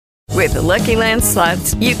With the Lucky Land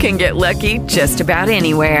Slots, you can get lucky just about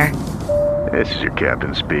anywhere. This is your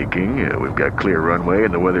captain speaking. We've got clear runway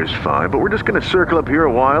and the weather's fine, but we're just going to circle up here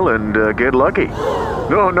a while and get lucky.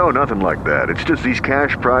 No, nothing like that. It's just these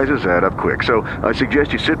cash prizes add up quick. So I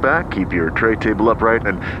suggest you sit back, keep your tray table upright,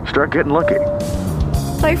 and start getting lucky.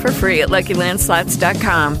 Play for free at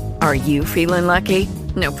LuckyLandSlots.com. Are you feeling lucky?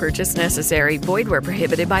 No purchase necessary. Void where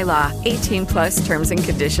prohibited by law. 18 plus terms and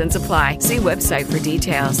conditions apply. See website for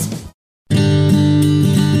details.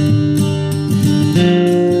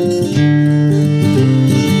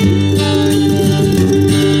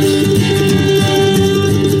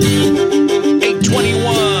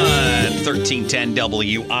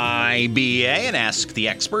 WIBA and Ask the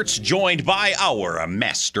Experts, joined by our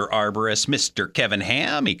master arborist, Mr. Kevin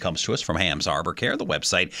Ham. He comes to us from Ham's Arbor Care, the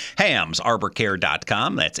website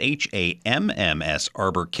hamsarborcare.com. That's HAMMS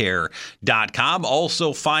arborcare.com.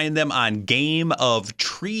 Also find them on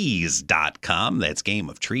gameoftrees.com. That's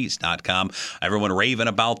gameoftrees.com. Everyone raving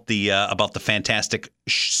about the fantastic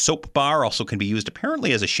soap bar. Also can be used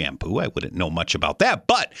apparently as a shampoo. I wouldn't know much about that,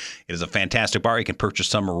 but it is a fantastic bar. You can purchase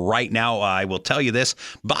some right now. I will tell you this: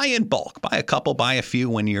 buy in bulk, buy a couple, buy a few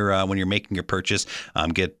when you're making your purchase.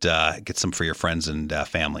 Get some for your friends and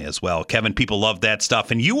family as well. Kevin, people love that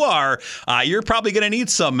stuff, and you're probably going to need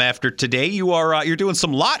some after today. You're doing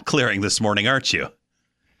some lot clearing this morning, aren't you?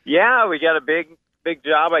 Yeah, we got a big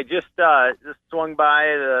job. I just swung by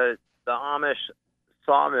the Amish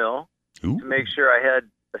sawmill. Ooh. To make sure I had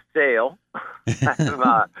a sale.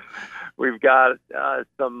 We've got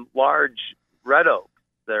some large red oaks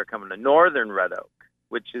that are coming to northern red oak,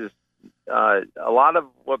 which is a lot of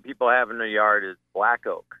what people have in their yard is black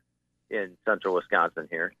oak in central Wisconsin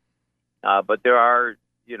here. But there are,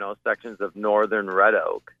 sections of northern red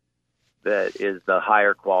oak that is the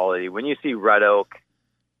higher quality. When you see red oak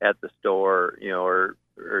at the store, or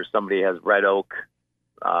somebody has red oak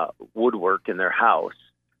woodwork in their house,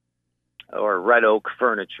 or red oak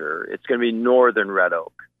furniture, it's going to be northern red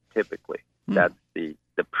oak, typically. That's the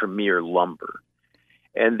premier lumber.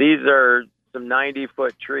 And these are some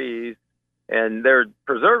 90-foot trees, and they're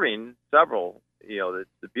preserving several. It's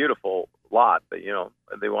a beautiful lot, but,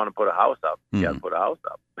 they want to put a house up. You got to put a house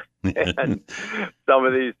up. And some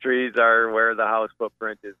of these trees are where the house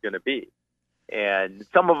footprint is going to be. And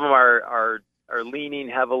some of them are leaning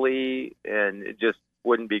heavily, and it just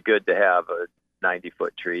wouldn't be good to have a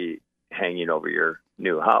 90-foot tree hanging over your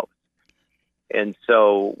new house. And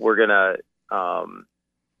so we're going to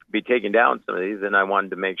be taking down some of these, and I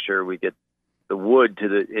wanted to make sure we get the wood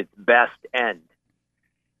to its best end.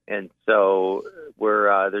 And so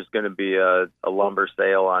there's going to be a lumber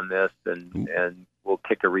sale on this, and we'll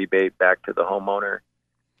kick a rebate back to the homeowner,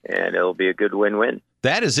 and it'll be a good win-win.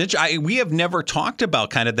 That is interesting. We have never talked about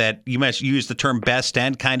kind of that. You used the term best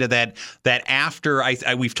end, kind of that after.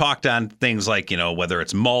 We've talked on things like, whether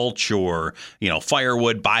it's mulch or,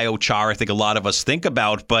 firewood, biochar. I think a lot of us think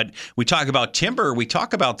about, but we talk about timber. We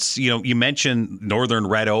talk about, you mentioned northern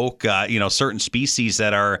red oak, certain species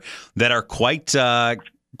that are quite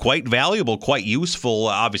valuable, quite useful.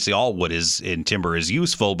 Obviously, all wood in timber is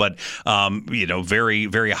useful, but very,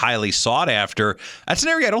 very highly sought after. That's an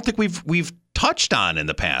area I don't think we've touched on in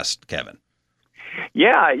the past, Kevin.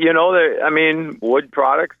 Yeah, wood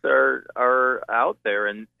products are out there,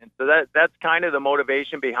 and so that's kind of the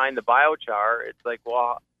motivation behind the biochar. It's like,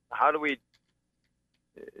 well, how do we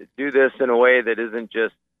do this in a way that isn't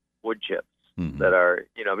just wood chips that are,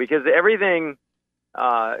 because everything,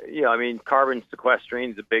 carbon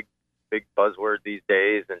sequestering is a big buzzword these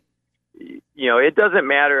days, and it doesn't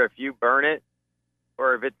matter if you burn it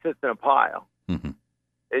or if it sits in a pile. Mm-hmm.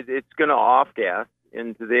 It's going to off-gas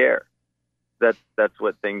into the air. That's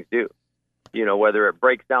what things do. Whether it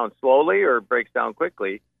breaks down slowly or breaks down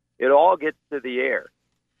quickly, it all gets to the air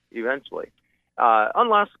eventually.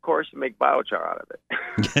 Unless, of course, you make biochar out of it.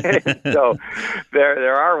 So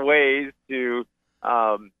there are ways to,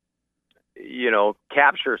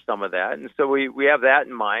 capture some of that. And so we have that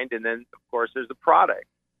in mind. And then, of course, there's a product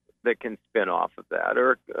that can spin off of that,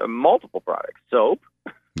 or multiple products. Soap.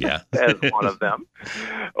 Yeah. As one of them.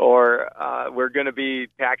 Or we're going to be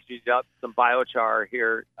packaging up some biochar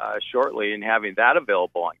here shortly and having that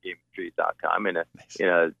available on GameOfTrees.com in a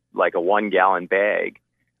 1-gallon bag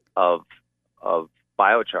of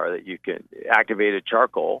biochar that you can activate a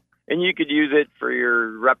charcoal, and you could use it for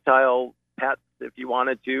your reptile pets if you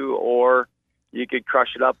wanted to, or you could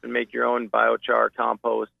crush it up and make your own biochar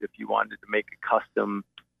compost if you wanted to make a custom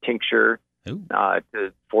tincture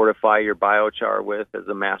to fortify your biochar with as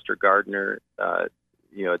a master gardener.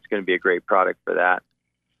 It's going to be a great product for that.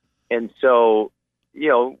 And so,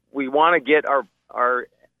 we want to get our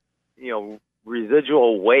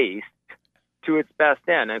residual waste to its best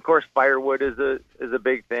end. And of course, firewood is a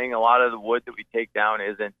big thing. A lot of the wood that we take down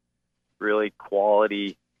isn't really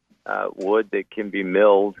quality wood that can be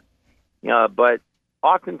milled. But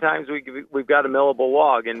oftentimes we've got a millable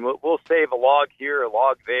log, and we'll save a log here, a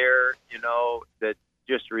log there, that's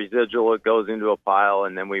just residual. It goes into a pile,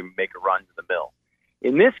 and then we make a run to the mill.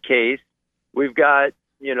 In this case, we've got,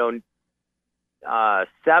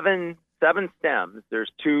 seven stems.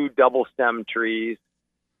 There's 2 double stem trees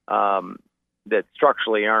that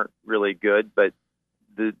structurally aren't really good, but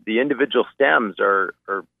the individual stems are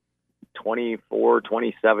 24,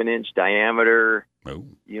 27-inch diameter,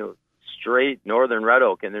 straight northern red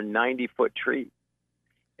oak, and they're 90-foot trees.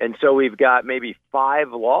 And so we've got maybe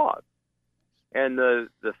 5 logs, and the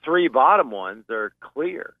 3 bottom ones are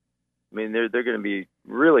clear. I mean, they're going to be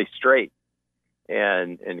really straight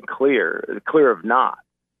and clear of knot.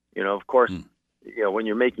 Of course, when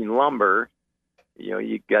you're making lumber,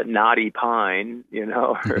 you got knotty pine,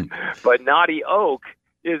 but knotty oak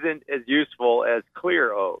isn't as useful as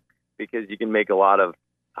clear oak, because you can make a lot of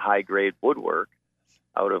high-grade woodwork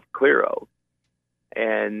out of clear oak.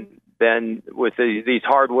 And then with these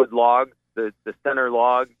hardwood logs, the center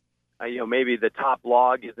log, maybe the top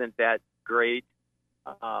log isn't that great,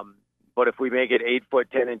 but if we make it 8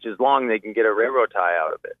 foot 10 inches long, they can get a railroad tie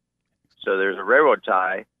out of it. So there's a railroad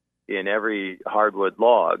tie in every hardwood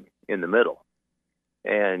log in the middle.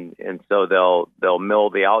 And so they'll mill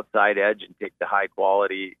the outside edge and take the high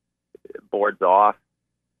quality boards off,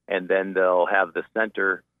 and then they'll have the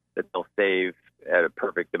center that they'll save at a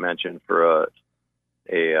perfect dimension for a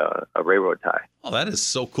railroad tie. Oh, that is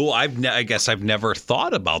so cool. I guess I've never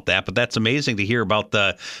thought about that, but that's amazing to hear about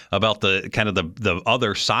the kind of the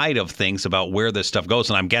other side of things, about where this stuff goes.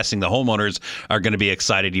 And I'm guessing the homeowners are going to be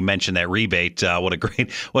excited. You mentioned that rebate. What a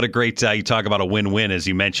great you talk about a win-win, as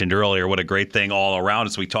you mentioned earlier. What a great thing all around.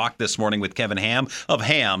 As we talked this morning with Kevin Ham of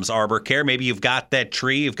Ham's Arbor Care. Maybe you've got that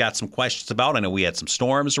tree you've got some questions about. I know we had some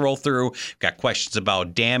storms roll through. Got questions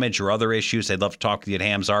about damage or other issues. They'd love to talk with you at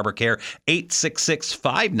Ham's Arbor Care.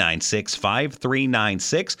 866-596-5396.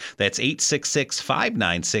 That's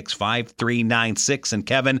 866-596-5396. And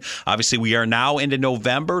Kevin, obviously we are now into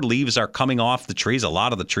November. Leaves are coming off the trees. A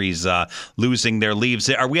lot of the trees losing their leaves.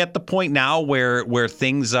 Are we at the point now where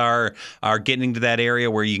things are getting to that area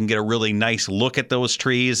where you can get a really nice look at those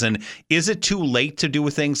trees? And is it too late to do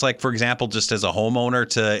things like, for example, just as a homeowner,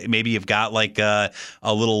 to maybe you've got like a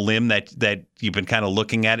little limb that you've been kind of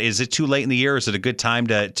looking at? Is it too late in the year? Is it a good time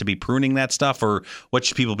to be pruning that stuff, or what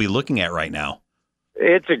should people be looking at right now?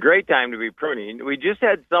 It's a great time to be pruning. We just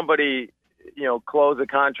had somebody, close a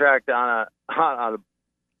contract on a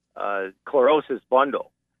chlorosis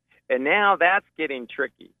bundle, and now that's getting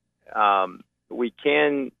tricky. We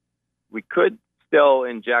could still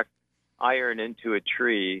inject iron into a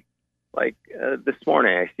tree. Like this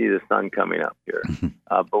morning, I see the sun coming up here,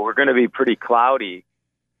 but we're going to be pretty cloudy,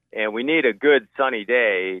 and we need a good sunny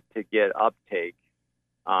day to get uptake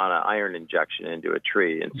on an iron injection into a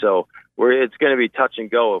tree. And so it's going to be touch and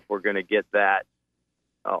go if we're going to get that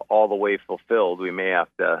all the way fulfilled. We may have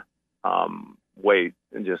to wait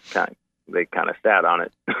and just they kind of sat on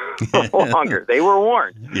it longer. They were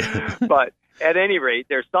warned. Yeah. But at any rate,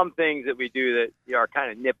 there's some things that we do that are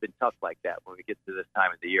kind of nip and tuck like that when we get to this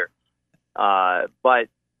time of the year. But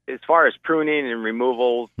as far as pruning and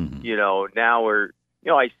removals, now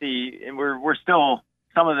I see, and we're still,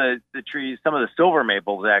 some of the trees, some of the silver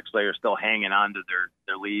maples actually are still hanging on to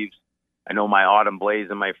their leaves. I know my autumn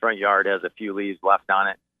blaze in my front yard has a few leaves left on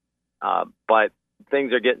it. But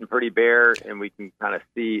things are getting pretty bare, and we can kind of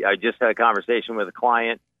see. I just had a conversation with a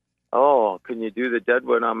client. Oh, can you do the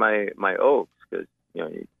deadwood on my oaks? Because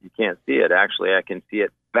you can't see it. Actually, I can see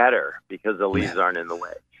it better because the leaves aren't in the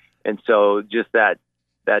way. And so just that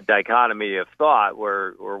dichotomy of thought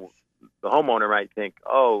where the homeowner might think,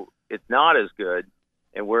 oh, it's not as good.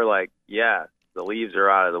 And we're like, yeah, the leaves are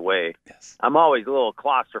out of the way. Yes. I'm always a little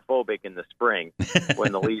claustrophobic in the spring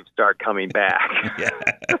when the leaves start coming back. Yeah.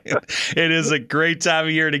 It is a great time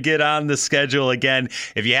of year to get on the schedule again.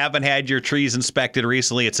 If you haven't had your trees inspected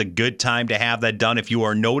recently, it's a good time to have that done. If you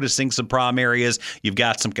are noticing some problem areas, you've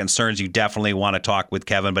got some concerns, you definitely want to talk with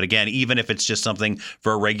Kevin. But again, even if it's just something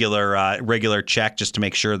for a regular check, just to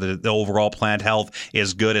make sure that the overall plant health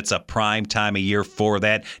is good, it's a prime time of year for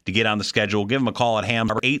that. To get on the schedule, give them a call at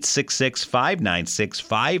Ham's,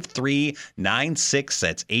 866-596-5396.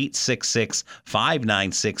 That's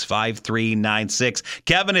 866-596-5396.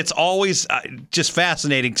 Kevin, it's always just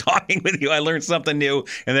fascinating talking with you. I learned something new,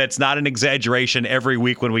 and that's not an exaggeration every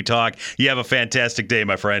week when we talk. You have a fantastic day,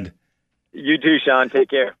 my friend. You too, Sean. Take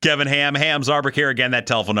care. Kevin Ham, Ham's Arbor Care. Again, that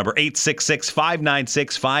telephone number,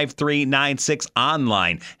 866-596-5396.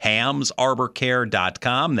 Online,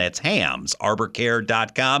 hamsarborcare.com. That's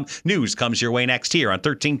hamsarborcare.com. News comes your way next here on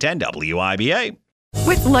 1310 WIBA.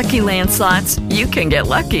 With Lucky Land Slots, you can get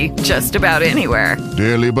lucky just about anywhere.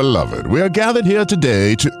 Dearly beloved, we are gathered here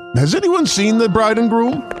today to... Has anyone seen the bride and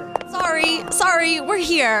groom? Sorry, we're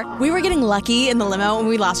here. We were getting lucky in the limo and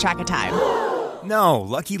we lost track of time. No,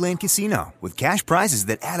 Lucky Land Casino, with cash prizes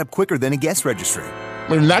that add up quicker than a guest registry.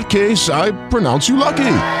 In that case, I pronounce you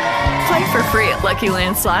lucky. Play for free at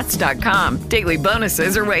LuckyLandSlots.com. Daily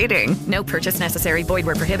bonuses are waiting. No purchase necessary. Void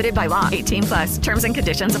where prohibited by law. 18+. Terms and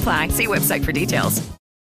conditions apply. See website for details.